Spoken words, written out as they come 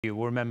You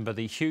will remember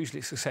the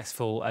hugely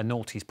successful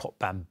Naughties pop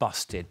band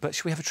Busted, but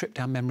should we have a trip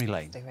down memory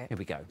lane? Let's do it. Here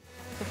we go.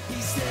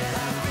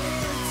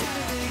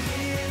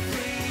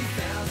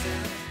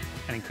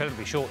 An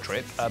incredibly short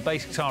trip.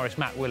 Bass guitarist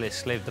Matt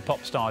Willis lived the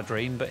pop star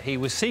dream, but he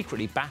was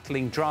secretly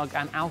battling drug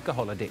and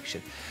alcohol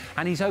addiction.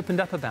 And he's opened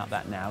up about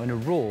that now in a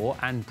raw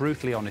and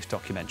brutally honest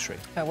documentary.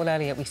 Well,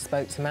 earlier we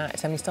spoke to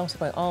Matt and we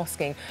started by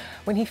asking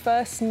when he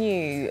first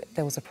knew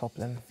there was a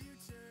problem.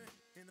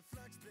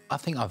 I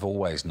think I've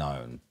always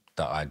known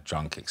that I'd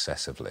drunk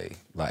excessively.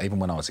 Like, even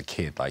when I was a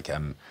kid, like, I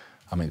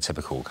mean,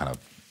 typical kind of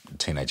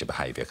teenager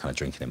behaviour, kind of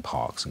drinking in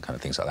parks and kind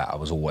of things like that. I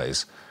was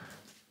always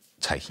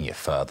taking it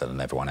further than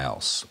everyone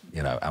else,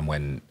 you know, and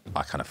when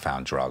I kind of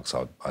found drugs,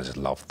 I just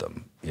loved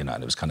them, you know,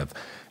 and it was kind of,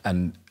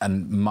 and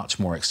much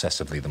more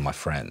excessively than my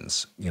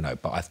friends, you know,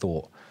 but I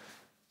thought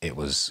it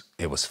was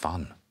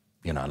fun,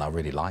 you know, and I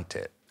really liked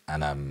it.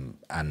 And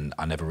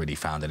I never really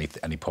found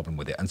any problem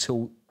with it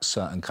until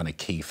certain kind of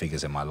key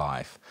figures in my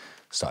life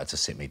started to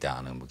sit me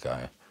down and would go,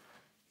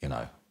 you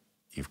know,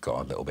 you've got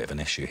a little bit of an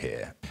issue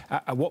here.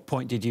 At what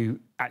point did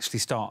you actually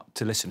start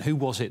to listen? Who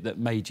was it that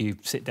made you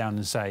sit down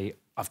and say,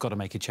 I've got to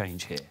make a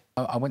change here?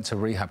 I went to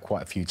rehab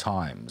quite a few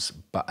times,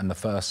 but in the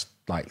first,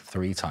 like,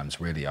 3 times,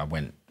 really, I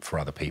went for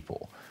other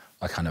people.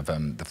 I kind of,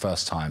 the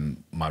first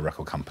time my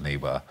record company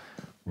were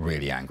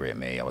really angry at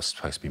me. I was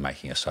supposed to be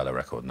making a solo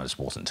record and I just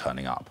wasn't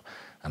turning up.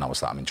 And I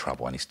was like, I'm in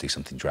trouble, I need to do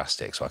something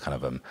drastic. So I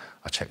kind of,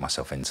 I checked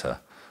myself into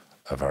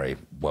a very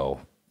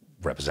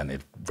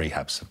well-represented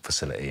rehab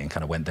facility and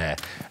kind of went there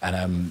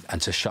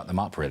and to shut them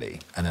up,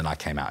 really. And then I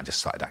came out and just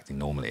started acting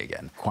normally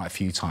again. Quite a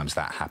few times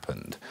that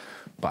happened.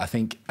 But I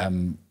think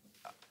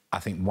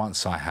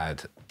once I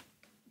had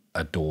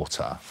a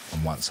daughter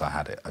and once I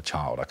had a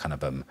child, I kind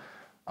of,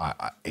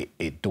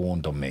 it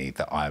dawned on me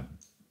that I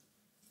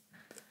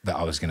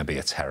was going to be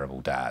a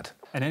terrible dad.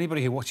 And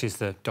anybody who watches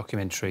the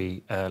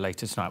documentary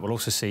later tonight will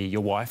also see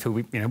your wife,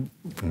 who, you know,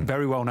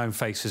 very well-known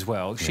face as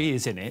well. Yeah. She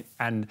is in it,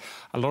 and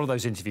a lot of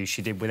those interviews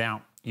she did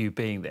without you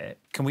being there.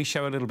 Can we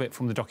show a little bit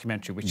from the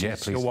documentary, which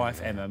is your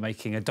wife, Emma,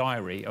 making a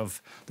diary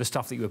of the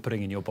stuff that you were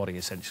putting in your body,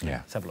 essentially? Yeah.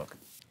 Let's have a look.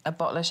 A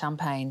bottle of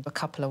champagne, a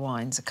couple of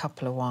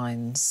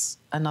wines,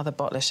 another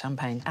bottle of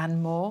champagne,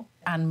 and more.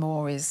 And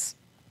more is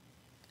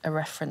a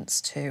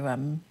reference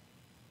to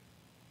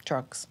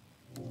drugs.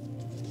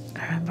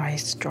 I remember I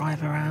used to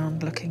drive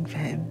around looking for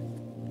him.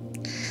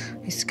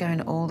 I used to go in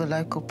all the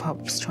local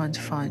pubs trying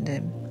to find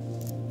him.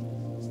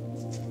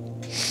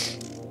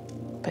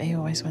 But he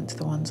always went to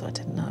the ones I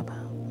didn't know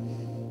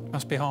about.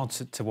 Must be hard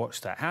to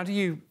watch that. How do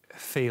you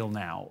feel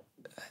now,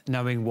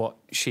 knowing what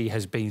she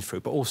has been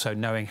through, but also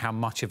knowing how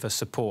much of a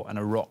support and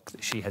a rock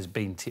that she has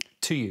been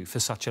to you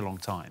for such a long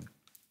time?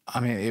 I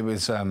mean, it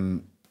was... I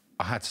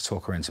had to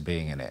talk her into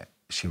being in it.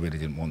 She really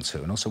didn't want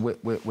to. And also,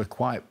 we're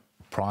quite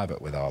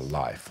private with our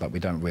life. Like, we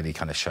don't really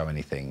kind of show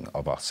anything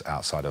of us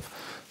outside of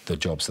the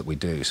jobs that we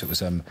do. So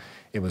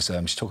it was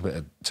she took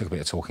a bit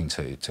of talking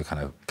to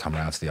kind of come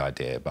around to the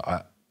idea.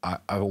 But I've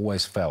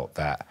always felt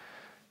that,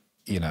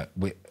 you know,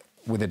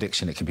 with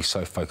addiction, it can be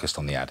so focused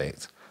on the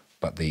addict,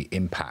 but the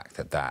impact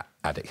that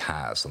addict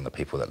has on the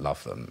people that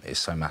love them is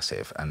so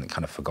massive and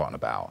kind of forgotten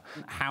about.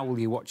 How will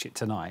you watch it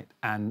tonight,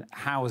 and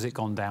how has it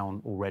gone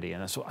down already?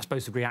 And I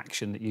suppose the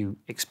reaction that you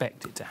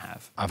expect it to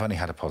have. I've only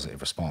had a positive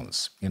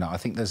response. You know, I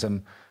think there's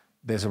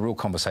a real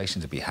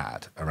conversation to be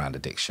had around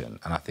addiction,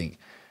 and I think,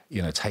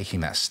 you know, taking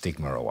that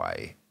stigma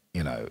away,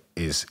 you know,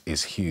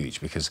 is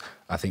huge, because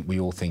I think we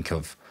all think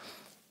of...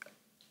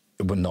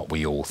 Well, not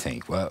we all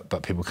think,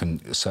 but people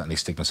can certainly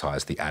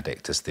stigmatise the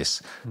addict as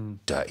this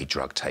dirty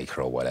drug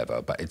taker or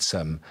whatever. But it's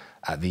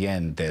at the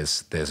end,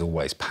 there's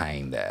always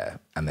pain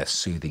there, and they're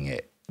soothing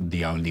it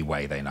the only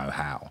way they know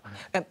how.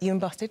 You and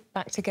Busted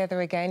back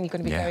together again. You're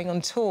going to be going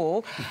on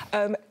tour.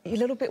 You're a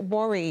little bit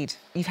worried.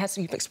 You've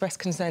expressed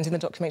concerns in the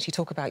documentary. You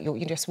talk about you're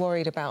just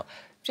worried about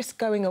just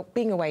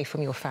being away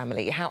from your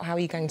family. How are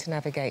you going to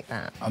navigate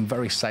that? I'm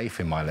very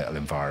safe in my little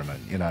environment,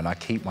 you know, and I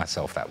keep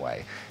myself that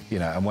way, you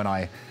know. And when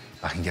I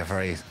can get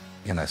very,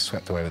 you know,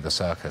 swept away with the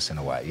circus in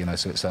a way, you know,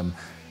 so it's,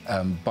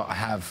 but I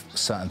have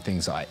certain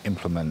things that I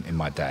implement in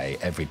my day,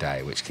 every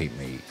day, which keep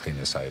me clean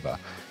and sober.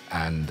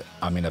 And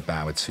I'm in a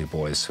band with 2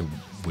 boys who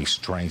we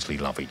strangely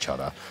love each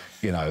other,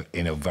 you know,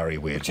 in a very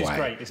weird way. Which is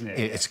great, isn't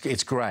it?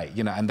 It's great,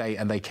 you know, and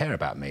they care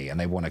about me and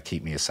they want to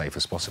keep me as safe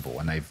as possible.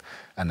 And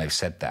they've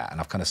said that, and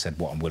I've kind of said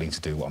what I'm willing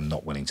to do, what I'm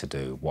not willing to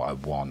do, what I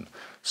want,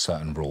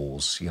 certain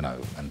rules, you know,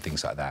 and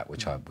things like that,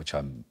 which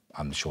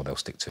I'm sure they'll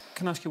stick to.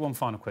 Can I ask you one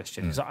final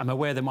question? Because I'm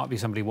aware there might be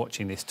somebody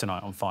watching this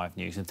tonight on 5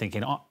 News and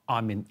thinking,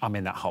 I'm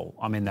in that hole,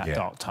 I'm in that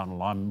dark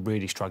tunnel, I'm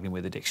really struggling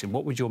with addiction.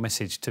 What would your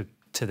message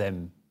to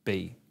them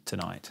be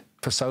tonight?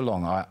 For so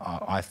long,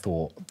 I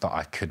thought that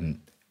I couldn't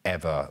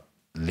ever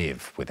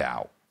live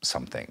without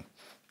something.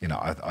 You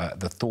know,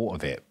 the thought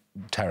of it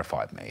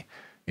terrified me.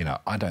 You know,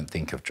 I don't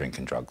think of drink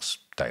and drugs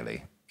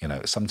daily. You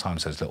know,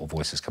 sometimes those little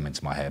voices come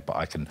into my head, but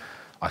I can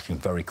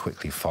very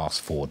quickly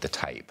fast forward the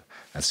tape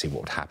and see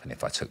what would happen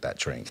if I took that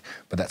drink.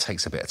 But that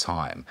takes a bit of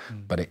time.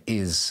 But it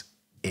is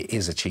it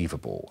is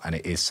achievable and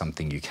it is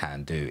something you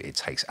can do. It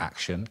takes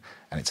action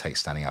and it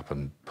takes standing up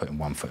and putting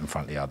one foot in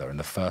front of the other. And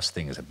the first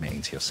thing is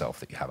admitting to yourself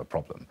that you have a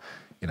problem,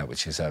 you know,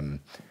 which is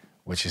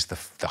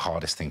the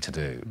hardest thing to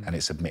do. And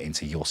it's admitting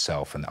to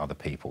yourself and other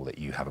people that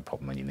you have a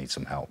problem and you need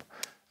some help.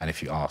 And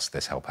if you ask,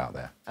 there's help out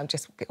there. I've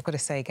got to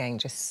say again,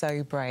 just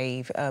so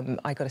brave.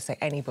 I got to say,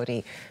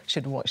 anybody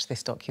should watch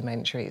this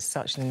documentary. It's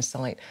such an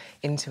insight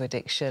into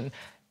addiction.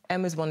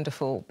 Emma's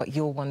wonderful, but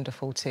you're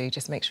wonderful too.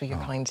 Just make sure you're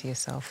kind to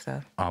yourself,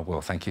 sir. I will.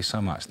 Thank you so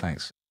much.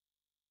 Thanks.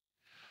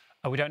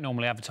 We don't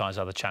normally advertise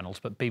other channels,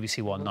 but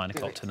BBC One, 9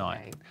 o'clock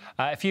tonight.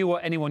 If you or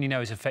anyone you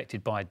know is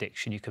affected by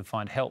addiction, you can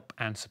find help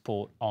and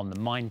support on the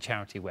Mind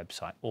charity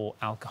website or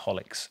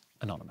Alcoholics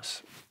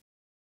Anonymous.